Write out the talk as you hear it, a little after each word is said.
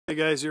Hey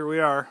guys, here we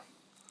are.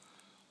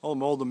 All the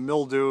mold and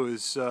mildew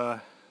is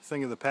a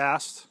thing of the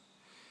past,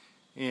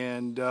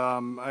 and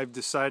I've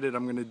decided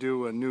I'm going to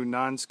do a new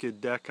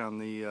non-skid deck on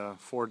the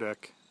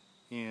foredeck,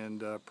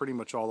 and pretty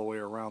much all the way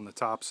around the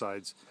top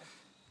sides.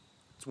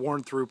 It's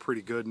worn through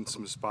pretty good in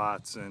some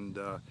spots, and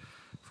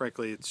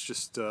frankly it's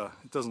just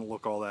it doesn't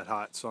look all that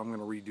hot, so I'm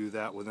going to redo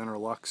that with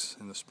Interlux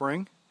in the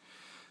spring.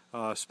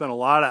 Spent a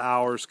lot of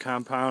hours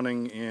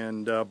compounding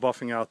and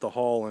buffing out the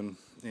hull,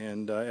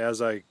 and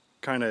as I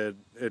kind of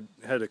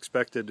had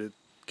expected, it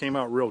came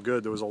out real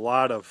good. There was a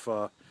lot of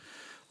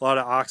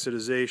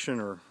oxidation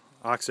or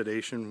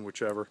oxidation,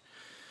 whichever.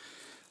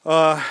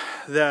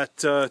 That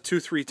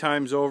 2-3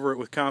 times over it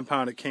with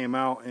compound, it came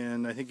out,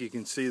 and I think you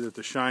can see that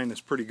the shine is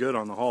pretty good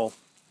on the hull.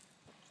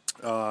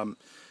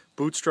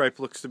 Boot stripe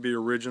looks to be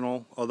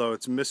original, although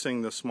it's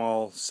missing the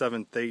small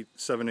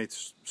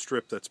 7/8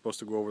 strip that's supposed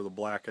to go over the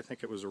black. I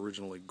think it was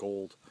originally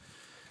gold.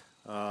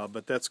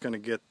 But that's going to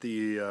get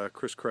the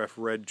Chris-Craft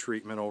red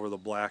treatment over the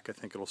black. I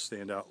think it'll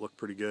stand out, look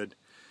pretty good.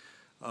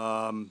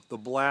 The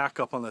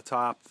black up on the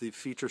top, the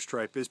feature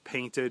stripe is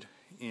painted,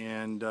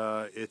 and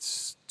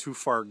it's too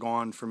far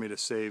gone for me to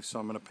save, so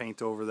I'm going to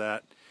paint over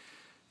that.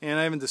 And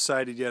I haven't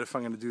decided yet if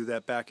I'm going to do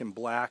that back in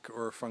black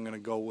or if I'm going to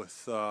go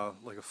with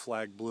like a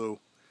flag blue.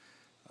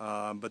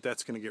 But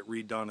that's going to get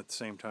redone at the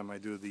same time I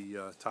do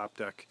the top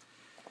deck.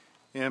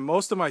 And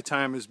most of my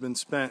time has been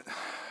spent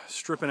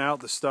stripping out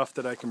the stuff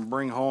that I can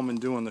bring home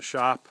and do in the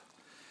shop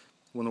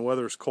when the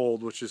weather's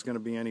cold, which is going to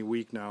be any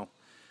week now.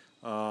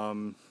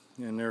 And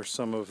there's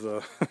some of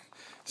the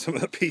some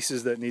of the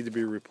pieces that need to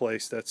be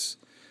replaced. That's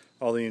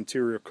all the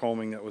interior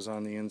combing that was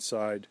on the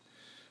inside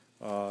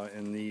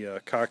in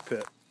the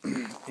cockpit,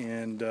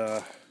 and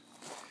a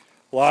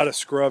lot of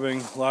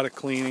scrubbing, a lot of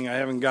cleaning. I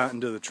haven't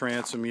gotten to the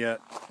transom yet.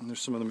 And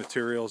there's some of the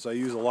materials. I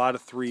use a lot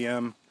of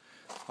 3M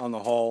on the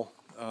hull.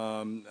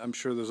 I'm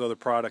sure there's other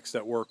products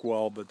that work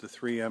well, but the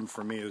 3M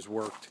for me has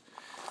worked.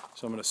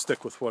 So I'm going to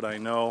stick with what I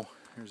know.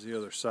 Here's the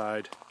other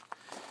side.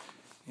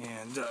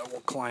 And we'll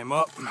climb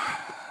up.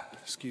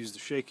 Excuse the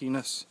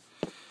shakiness.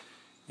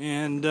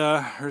 And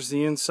here's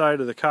the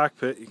inside of the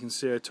cockpit. You can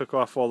see I took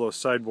off all those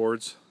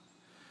sideboards.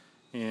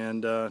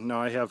 And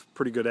now I have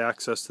pretty good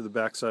access to the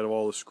backside of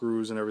all the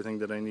screws and everything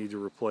that I need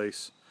to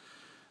replace.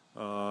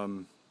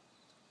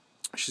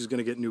 She's going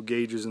to get new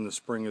gauges in the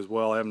spring as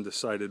well. I haven't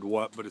decided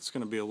what, but it's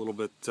going to be a little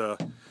bit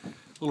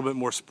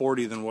more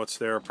sporty than what's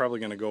there. I'm probably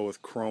going to go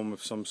with chrome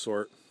of some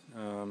sort.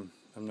 I'm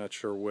not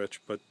sure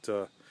which, but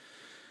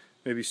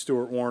maybe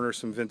Stuart Warner,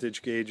 some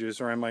vintage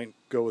gauges, or I might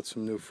go with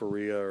some new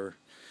Faria, or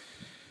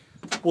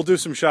we'll do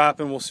some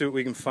shopping. We'll see what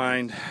we can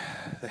find.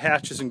 The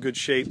hatch is in good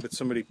shape, but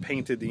somebody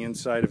painted the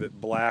inside of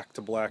it black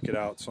to black it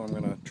out, so I'm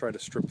going to try to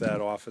strip that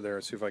off of there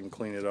and see if I can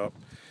clean it up.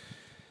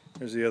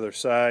 There's the other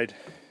side.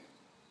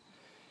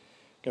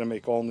 Going to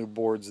make all new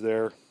boards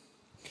there.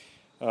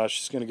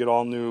 She's going to get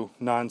all new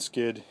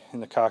non-skid in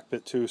the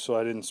cockpit too, so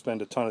I didn't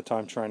spend a ton of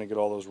time trying to get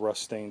all those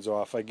rust stains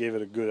off. I gave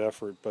it a good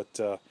effort, but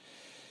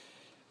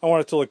I want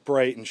it to look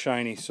bright and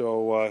shiny,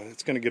 so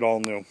it's going to get all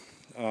new.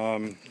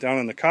 Down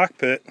in the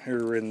cockpit,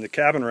 or in the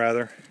cabin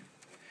rather,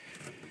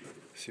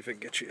 see if I can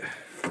get you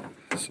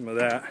some of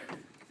that.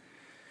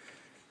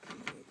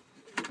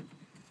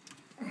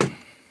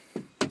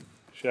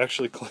 She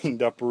actually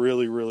cleaned up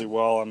really, really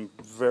well. I'm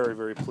very,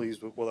 very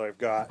pleased with what I've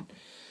got.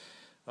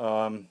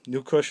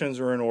 New cushions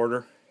are in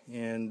order,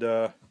 and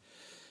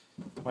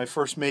my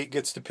first mate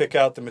gets to pick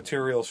out the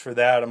materials for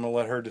that. I'm going to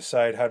let her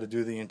decide how to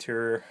do the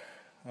interior.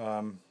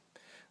 I'm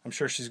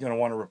sure she's going to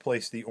want to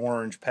replace the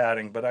orange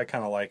padding, but I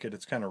kind of like it.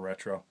 It's kind of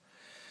retro.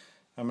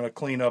 I'm going to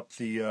clean up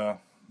the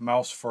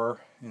mouse fur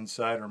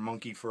inside, or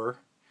monkey fur,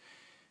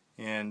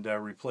 and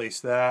replace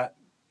that.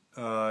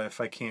 If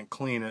I can't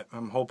clean it,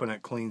 I'm hoping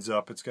it cleans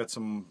up. It's got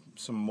some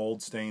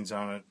mold stains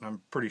on it.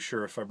 I'm pretty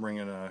sure if I bring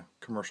in a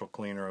commercial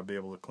cleaner, I'll be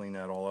able to clean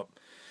that all up.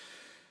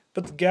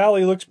 But the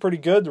galley looks pretty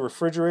good. The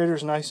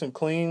refrigerator's nice and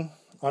clean.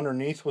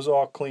 Underneath was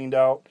all cleaned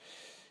out.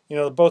 You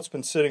know, the boat's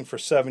been sitting for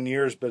 7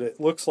 years, but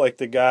it looks like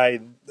the guy,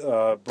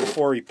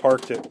 before he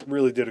parked it,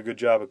 really did a good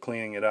job of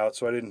cleaning it out,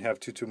 so I didn't have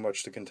too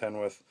much to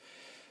contend with.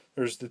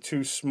 There's the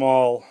two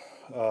small,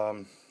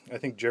 I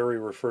think Jerry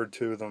referred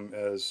to them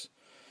as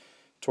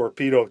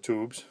torpedo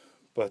tubes,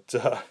 but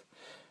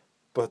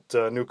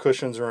new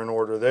cushions are in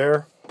order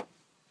there.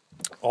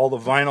 All the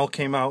vinyl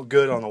came out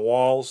good on the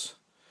walls.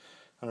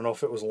 I don't know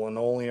if it was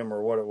linoleum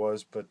or what it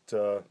was, but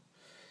that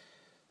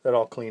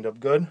all cleaned up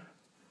good.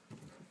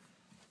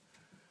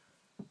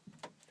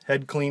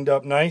 Head cleaned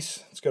up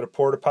nice. It's got a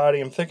porta potty.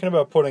 I'm thinking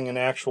about putting an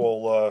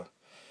actual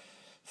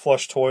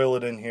flush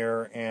toilet in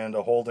here and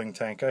a holding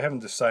tank. I haven't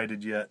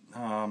decided yet.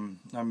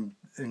 I'm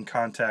in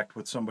contact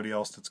with somebody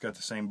else that's got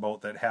the same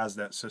boat that has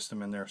that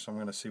system in there, so I'm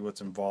going to see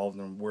what's involved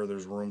and where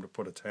there's room to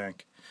put a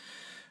tank.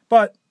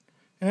 But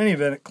in any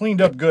event, it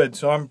cleaned up good,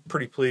 so I'm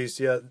pretty pleased.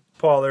 Yeah,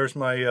 Paul, there's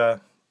my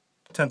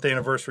 10th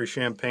anniversary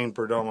champagne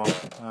Perdomo.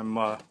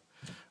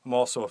 I'm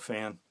also a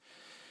fan.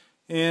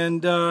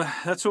 And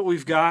that's what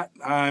we've got.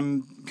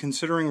 I'm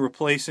considering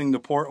replacing the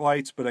port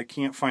lights, but I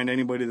can't find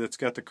anybody that's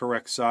got the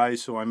correct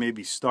size, so I may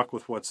be stuck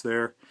with what's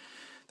there.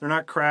 They're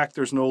not cracked,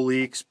 there's no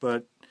leaks,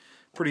 but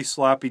pretty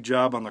sloppy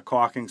job on the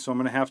caulking, so I'm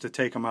going to have to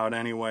take them out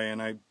anyway,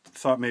 and I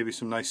thought maybe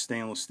some nice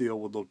stainless steel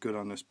would look good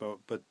on this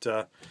boat. But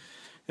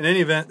in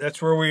any event,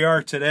 that's where we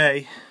are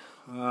today.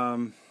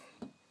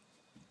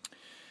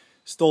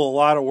 Still a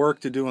lot of work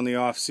to do in the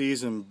off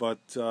season, but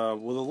with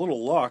a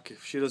little luck,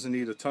 if she doesn't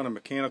need a ton of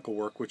mechanical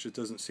work, which it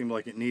doesn't seem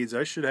like it needs,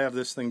 I should have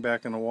this thing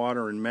back in the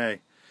water in May.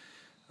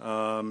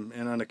 And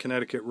on the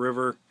Connecticut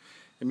River,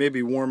 it may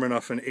be warm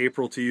enough in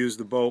April to use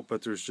the boat,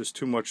 but there's just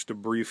too much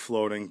debris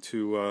floating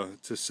to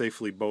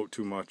safely boat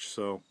too much.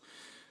 So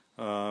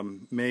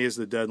May is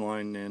the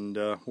deadline, and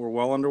we're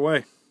well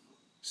underway.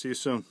 See you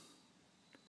soon.